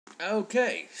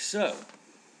Okay, so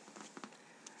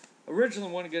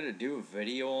originally wanted to do a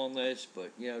video on this,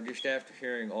 but just after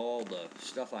hearing all the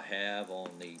stuff I have on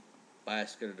the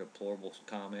basket of deplorables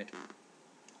comment,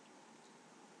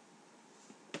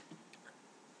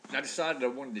 I decided I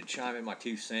wanted to chime in my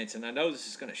 2 cents, and I know this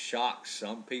is going to shock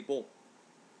some people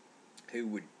who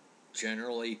would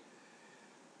generally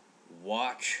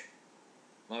watch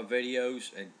my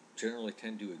videos and generally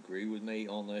tend to agree with me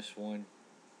on this one,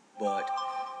 but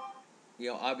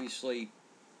obviously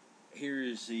here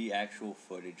is the actual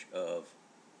footage of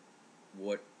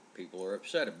what people are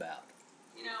upset about.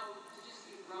 To just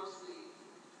be grossly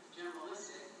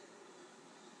generalistic,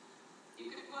 you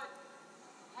could put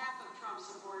half of Trump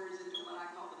supporters into what I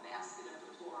call the basket of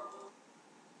deplorable.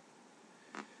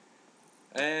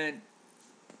 And,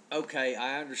 okay,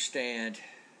 I understand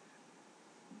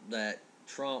that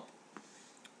Trump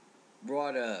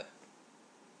brought a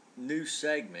new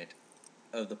segment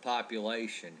of the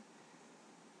population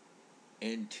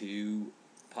into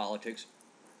politics.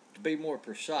 To be more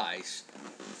precise,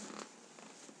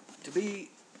 to be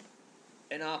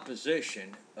in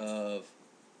opposition of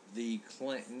the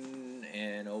Clinton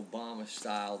and Obama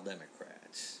style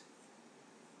Democrats.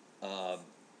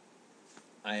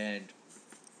 And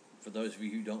for those of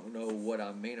you who don't know what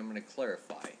I mean, I'm going to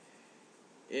clarify.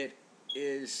 It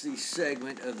is the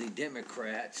segment of the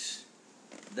Democrats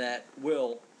that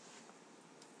will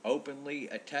openly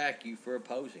attack you for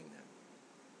opposing them.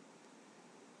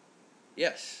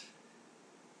 Yes.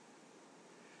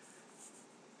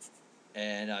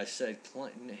 And I said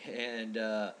Clinton and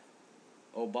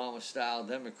Obama-style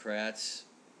Democrats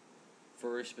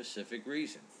for a specific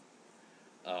reason.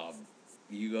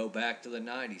 You go back to the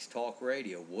 90s, talk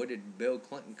radio. What did Bill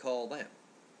Clinton call them?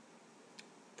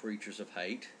 Preachers of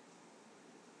hate.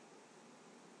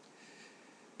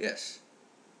 Yes,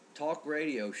 talk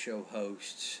radio show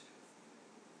hosts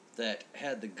that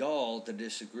had the gall to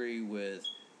disagree with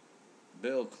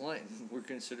Bill Clinton were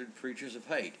considered preachers of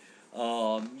hate.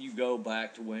 You go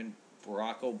back to when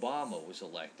Barack Obama was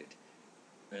elected,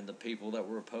 and the people that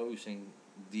were opposing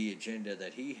the agenda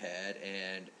that he had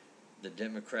and the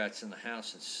Democrats in the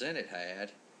House and Senate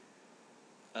had,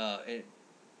 and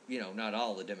not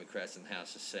all the Democrats in the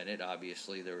House and Senate.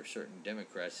 Obviously, there were certain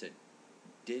Democrats that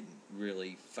didn't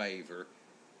really favor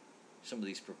some of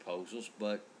these proposals,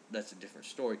 but that's a different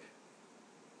story.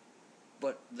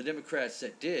 But the Democrats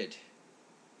that did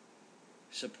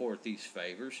support these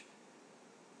favors,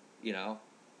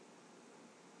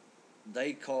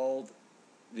 they called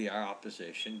the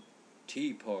opposition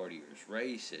Tea Partiers,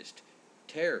 racist,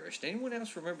 terrorist. Anyone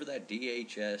else remember that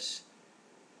DHS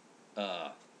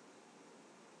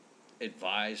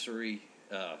advisory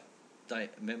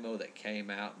memo that came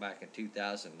out back in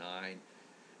 2009?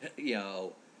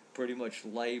 Pretty much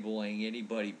labeling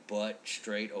anybody but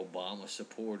straight Obama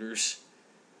supporters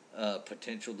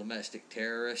potential domestic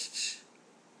terrorists.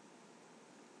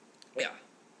 Yeah.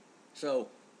 So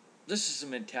this is the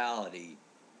mentality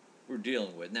we're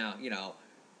dealing with. Now,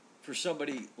 for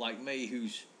somebody like me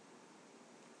who's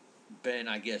been,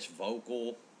 I guess,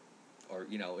 vocal or,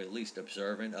 at least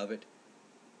observant of it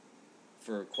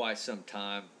for quite some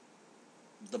time,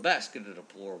 the basket of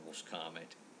deplorables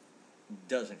comment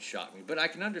doesn't shock me. But I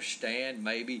can understand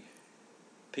maybe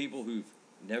people who've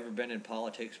never been in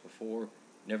politics before,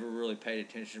 never really paid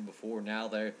attention before, now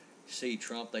they see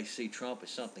Trump as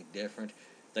something different.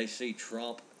 They see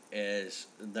Trump as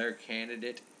their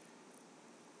candidate.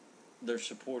 They're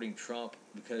supporting Trump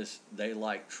because they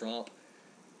like Trump.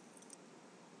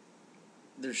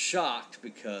 They're shocked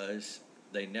because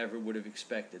they never would have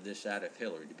expected this out of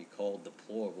Hillary, to be called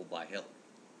deplorable by Hillary.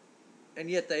 And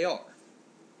yet they are.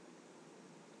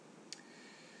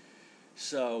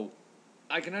 So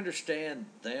I can understand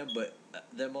them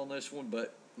on this one,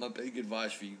 but my big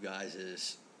advice for you guys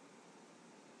is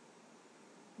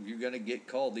you're going to get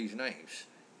called these names.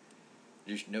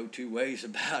 There's no two ways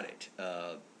about it.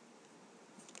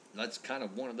 That's kind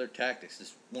of one of their tactics.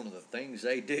 It's one of the things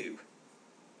they do.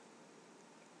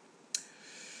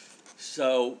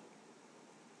 So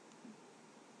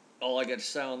all I got to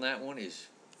say on that one is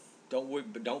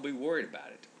don't be worried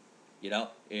about it.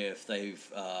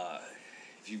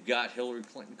 If you've got Hillary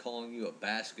Clinton calling you a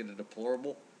basket of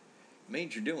deplorable, it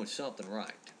means you're doing something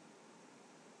right.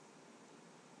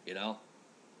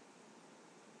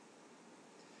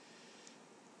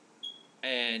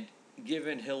 And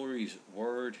given Hillary's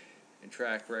word and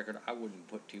track record, I wouldn't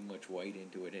put too much weight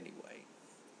into it anyway.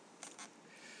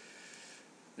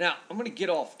 Now, I'm going to get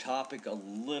off topic a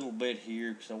little bit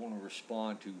here because I want to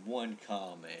respond to one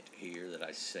comment here that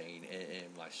I seen in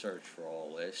my search for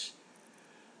all this.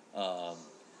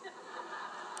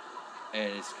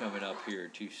 And it's coming up here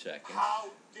in 2 seconds. How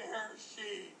dare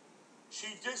she?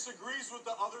 She disagrees with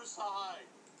the other side.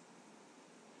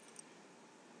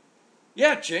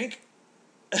 Yeah, Chink.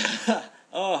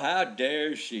 Oh, how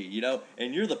dare she?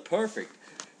 And you are the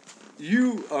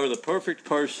perfect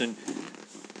person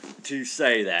to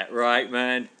say that, right,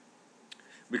 man?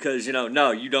 Because,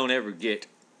 no, you don't ever get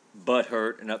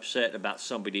butthurt and upset about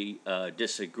somebody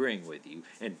disagreeing with you.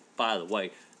 And by the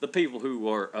way, the people who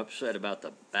are upset about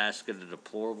the basket of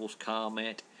deplorables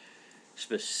comment,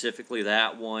 specifically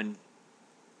that one,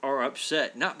 are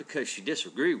upset not because she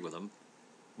disagreed with them,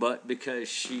 but because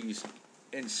she's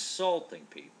insulting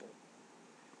people.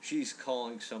 She's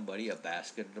calling somebody a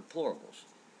basket of deplorables.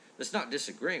 That's not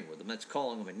disagreeing with them, that's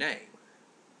calling them a name.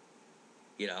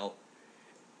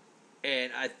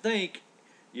 And I think,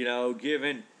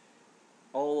 given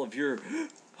all of your,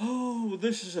 oh,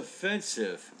 this is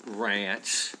offensive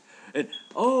rants, and,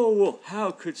 oh, well,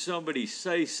 how could somebody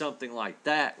say something like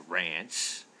that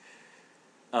rants,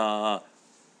 the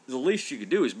least you could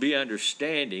do is be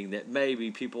understanding that maybe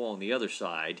people on the other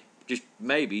side just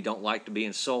maybe don't like to be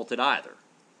insulted either.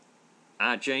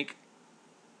 Jink?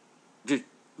 Just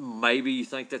maybe you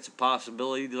think that's a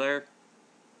possibility there?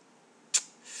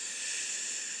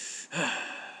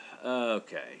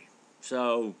 Okay,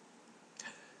 so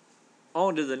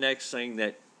on to the next thing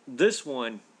that this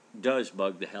one does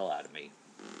bug the hell out of me.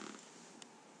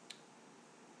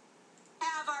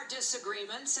 Have our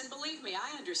disagreements, and believe me,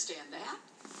 I understand that.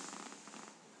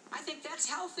 I think that's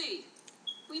healthy.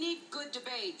 We need good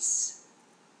debates,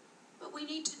 but we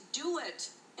need to do it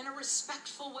in a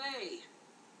respectful way.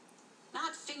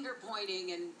 Not finger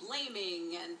pointing and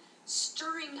blaming and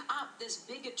stirring up this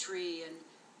bigotry and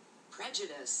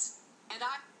prejudice. And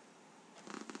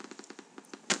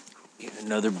Get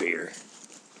another beer.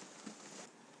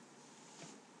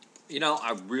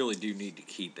 I really do need to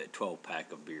keep that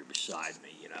 12-pack of beer beside me,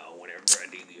 whenever I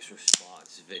do these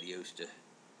response videos to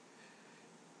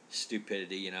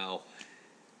stupidity,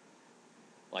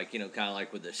 like, kind of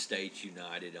like with the States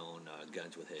United on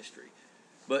Guns with History.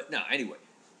 But, no, anyway,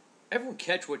 everyone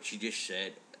catch what she just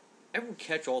said. Everyone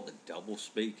catch all the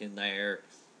doublespeak in there,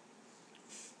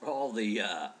 all the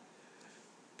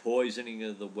poisoning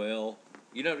of the well.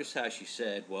 You notice how she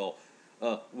said, well,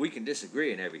 we can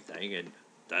disagree and everything, and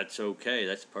that's okay,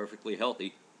 that's perfectly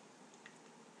healthy.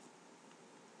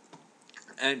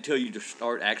 Until you just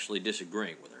start actually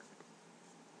disagreeing with her.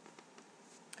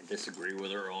 I disagree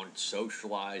with her on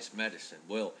socialized medicine.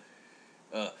 Well,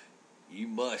 you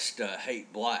must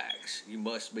hate blacks. You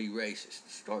must be racist.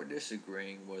 Start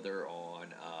disagreeing with her on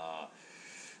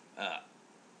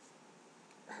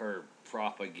her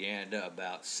propaganda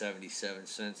about 77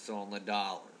 cents on the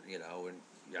dollar, and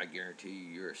I guarantee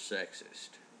you're a sexist.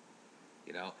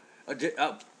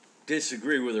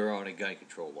 Disagree with her on a gun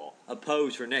control law.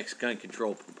 Oppose her next gun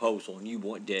control proposal, and you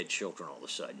want dead children all of a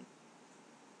sudden.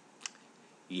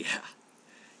 Yeah.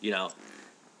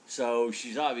 So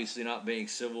she's obviously not being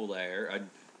civil there.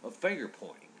 A finger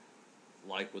pointing,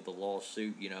 like with the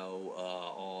lawsuit,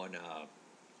 on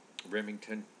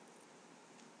Remington,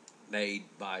 made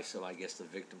by some, I guess, the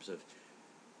victims of,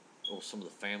 some of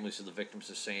the families of the victims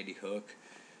of Sandy Hook,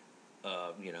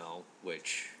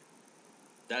 which,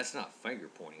 that's not finger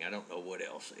pointing. I don't know what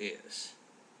else is.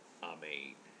 I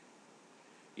mean,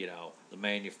 the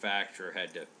manufacturer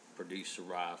had to produce a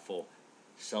rifle,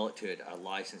 sell it to a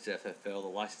licensed FFL. The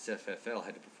licensed FFL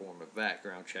had to perform a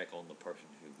background check on the person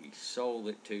who he sold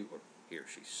it to, or he or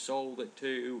she sold it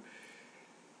to,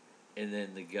 and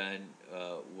then the gun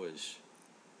was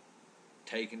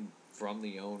taken from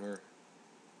the owner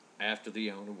after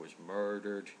the owner was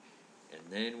murdered, and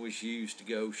then was used to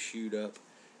go shoot up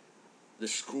the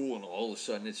school, and all of a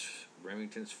sudden it's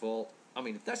Remington's fault. I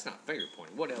mean, if that's not finger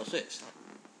pointing, what else is?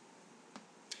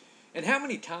 And how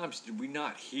many times did we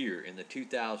not hear in the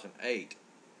 2008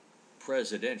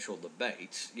 presidential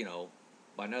debates,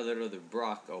 by none other than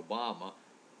Barack Obama,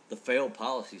 the failed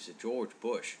policies of George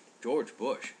Bush, George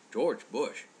Bush, George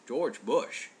Bush, George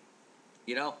Bush?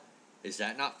 Is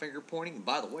that not finger pointing? And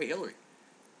by the way, Hillary,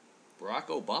 Barack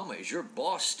Obama is your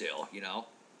boss still, He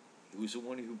was the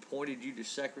one who appointed you to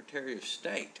Secretary of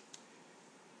State.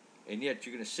 And yet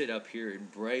you're going to sit up here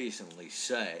and brazenly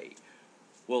say,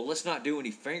 well, let's not do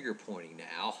any finger pointing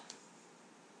now.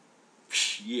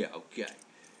 Yeah, okay.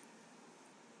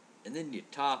 And then you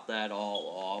top that all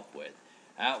off with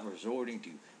resorting to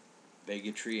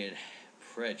bigotry and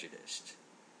prejudice.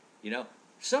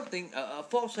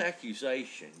 False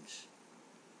accusations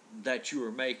that you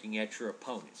are making at your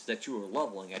opponents, that you are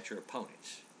leveling at your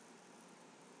opponents.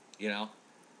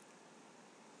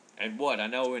 And what I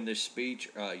know in this speech,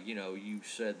 you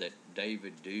said that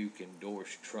David Duke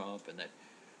endorsed Trump, and that,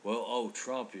 well,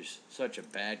 Trump is such a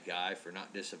bad guy for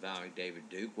not disavowing David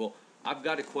Duke. Well, I've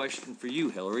got a question for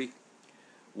you, Hillary.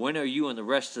 When are you and the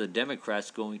rest of the Democrats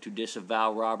going to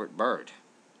disavow Robert Byrd?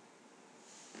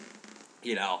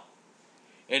 And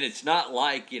it's not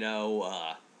like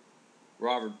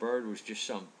Robert Byrd was just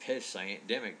some pissant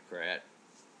Democrat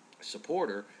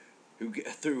supporter who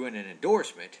threw in an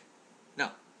endorsement.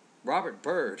 No, Robert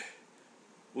Byrd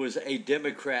was a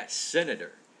Democrat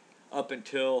senator up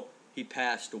until he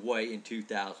passed away in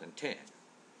 2010.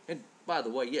 And by the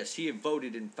way, yes, he had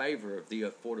voted in favor of the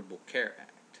Affordable Care Act.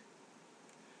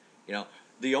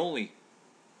 The only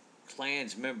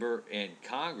Klans member in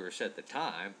Congress at the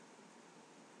time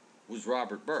was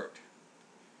Robert Byrd.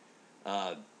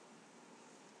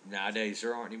 Nowadays,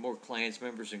 there aren't any more Klans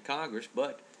members in Congress,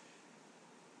 but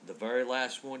the very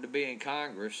last one to be in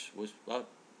Congress was a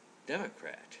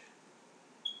Democrat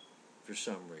for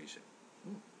some reason.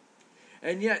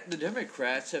 And yet the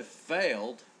Democrats have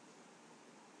failed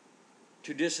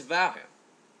to disavow him.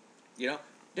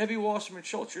 Debbie Wasserman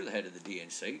Schultz, you're the head of the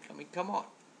DNC. I mean, come on.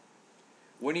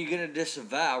 When are you going to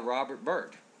disavow Robert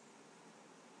Byrd?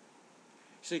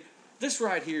 See, this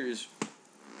right here is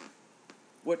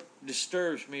what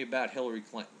disturbs me about Hillary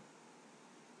Clinton.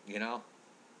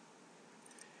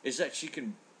 Is that she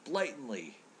can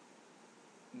blatantly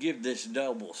give this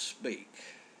double speak,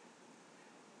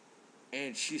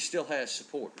 and she still has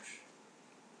supporters.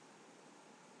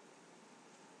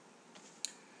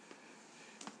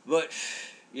 But,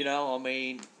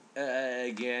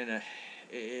 again,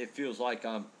 it feels like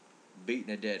I'm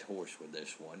beating a dead horse with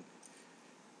this one.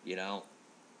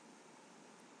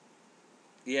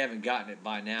 You haven't gotten it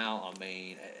by now.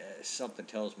 Something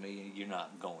tells me you're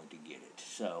not going to get it.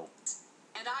 So.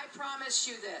 And I promise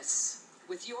you this,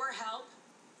 with your help,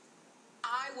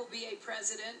 I will be a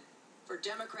president for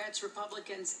Democrats,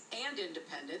 Republicans, and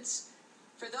Independents,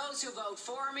 for those who vote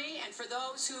for me and for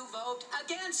those who vote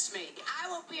against me. I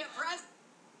will be a president.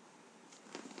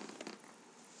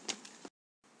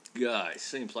 Guys,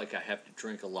 seems like I have to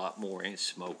drink a lot more and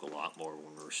smoke a lot more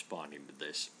when responding to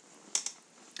this.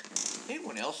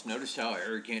 Anyone else notice how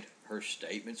arrogant her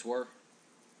statements were?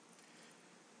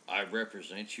 I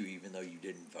represent you even though you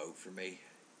didn't vote for me.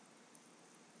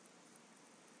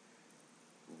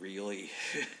 Really?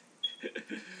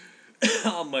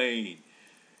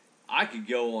 I could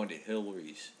go on to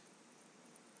Hillary's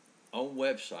own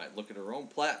website, look at her own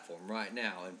platform right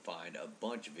now, and find a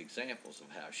bunch of examples of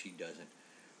how she doesn't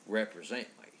represent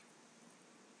me.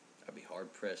 I'd be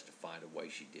hard-pressed to find a way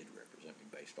she did represent me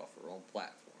based off her own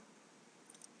platform.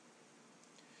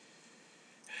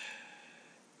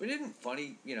 But isn't it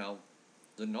funny,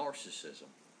 the narcissism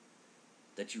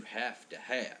that you have to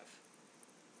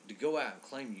go out and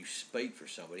claim you speak for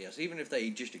somebody else, even if they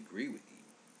just agree with you.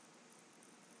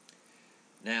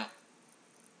 Now,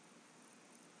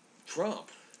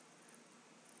 Trump,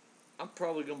 I'm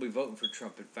probably going to be voting for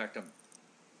Trump. In fact, I'm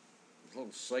a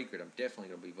little sacred. I'm definitely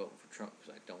going to be voting for Trump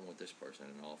because I don't want this person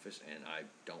in office, and I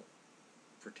don't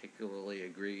particularly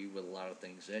agree with a lot of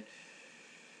things that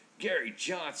Gary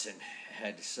Johnson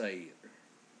had to say either.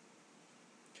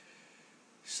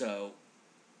 So,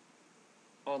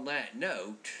 on that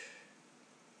note,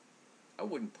 I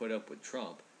wouldn't put up with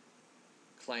Trump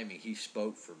claiming he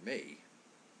spoke for me.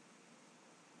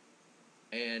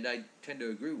 And I tend to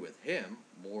agree with him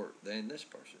more than this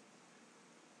person.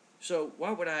 So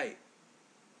why would I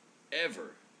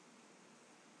ever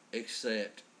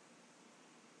accept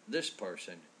this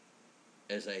person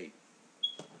as a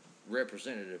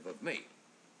representative of me?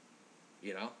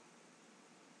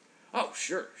 Oh,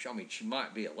 sure. She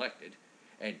might be elected.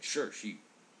 And sure, she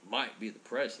might be the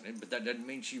president, but that doesn't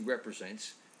mean she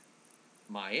represents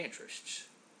my interests.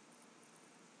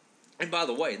 And by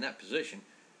the way, in that position,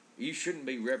 you shouldn't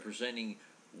be representing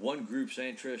one group's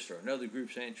interest or another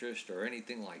group's interest or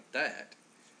anything like that.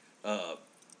 You're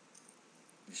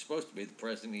supposed to be the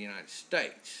president of the United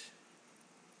States.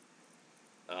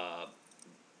 And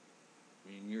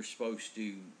you're supposed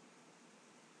to,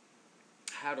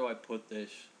 how do I put this,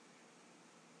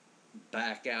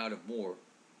 back out of more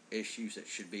issues that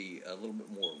should be a little bit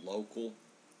more local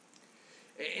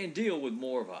and deal with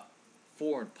more of a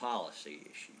foreign policy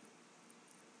issue.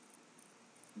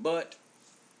 But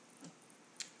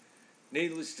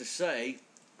needless to say,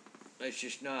 that's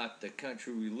just not the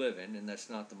country we live in, and that's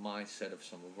not the mindset of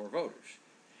some of our voters.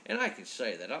 And I can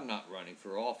say that I'm not running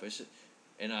for office,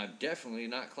 and I'm definitely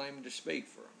not claiming to speak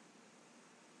for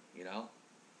them.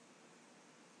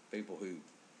 People who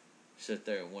sit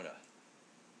there and want to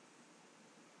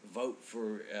vote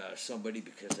for somebody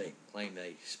because they claim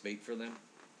they speak for them.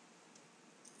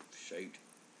 Shit.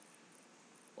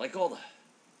 Like all the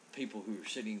people who are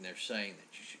sitting there saying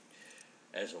that you should,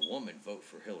 as a woman, vote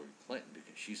for Hillary Clinton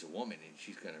because she's a woman and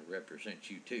she's going to represent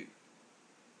you too.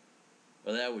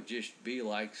 Well, that would just be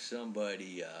like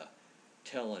somebody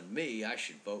telling me I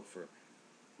should vote for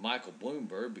Michael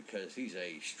Bloomberg because he's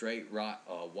a straight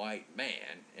white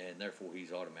man and therefore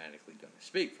he's automatically going to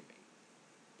speak for me,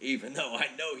 even though I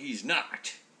know he's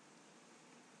not.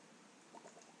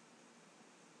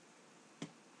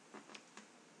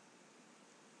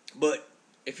 But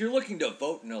if you're looking to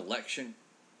vote in an election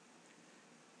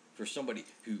for somebody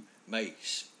who may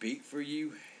speak for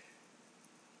you,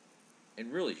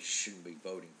 and really shouldn't be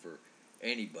voting for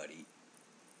anybody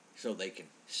so they can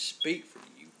speak for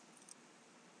you,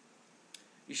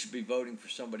 you should be voting for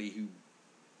somebody who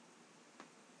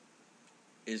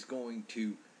is going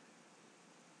to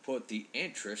put the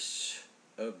interests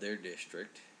of their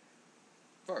district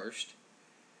first,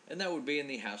 and that would be in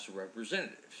the House of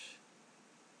Representatives.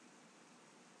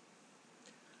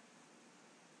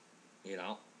 You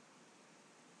know,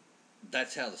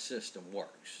 that's how the system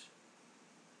works.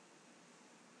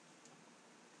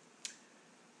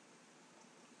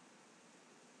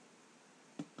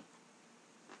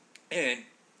 And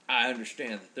I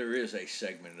understand that there is a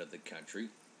segment of the country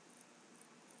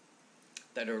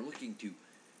that are looking to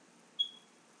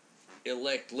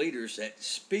elect leaders that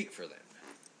speak for them.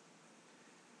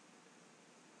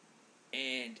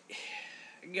 And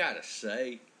I gotta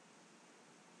say,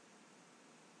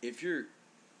 if you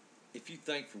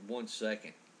think for 1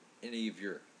 second any of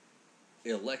your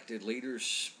elected leaders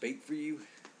speak for you,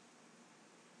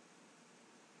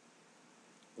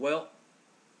 well,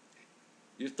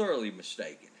 you're thoroughly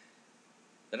mistaken.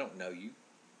 They don't know you.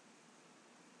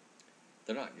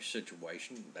 They're not in your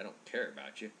situation. They don't care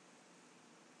about you.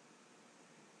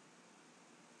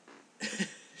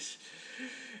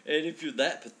 And if you're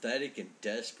that pathetic and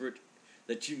desperate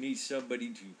that you need somebody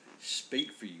to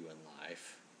speak for you in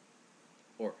life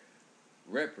or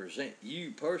represent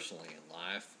you personally in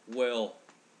life, well,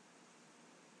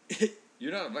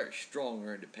 you're not a very strong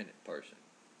or independent person.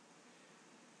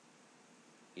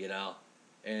 You know?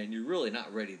 And you're really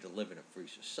not ready to live in a free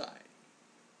society.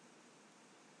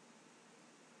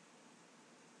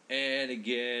 And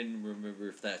again, remember,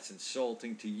 if that's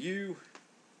insulting to you,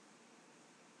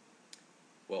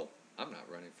 well, I'm not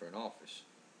running for an office.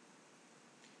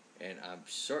 And I'm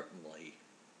certainly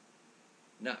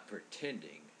not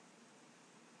pretending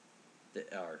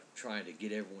that are trying to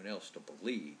get everyone else to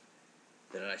believe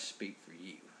that I speak for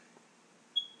you.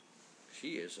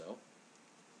 She is, though.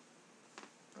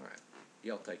 All right.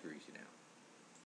 Y'all take her easy now.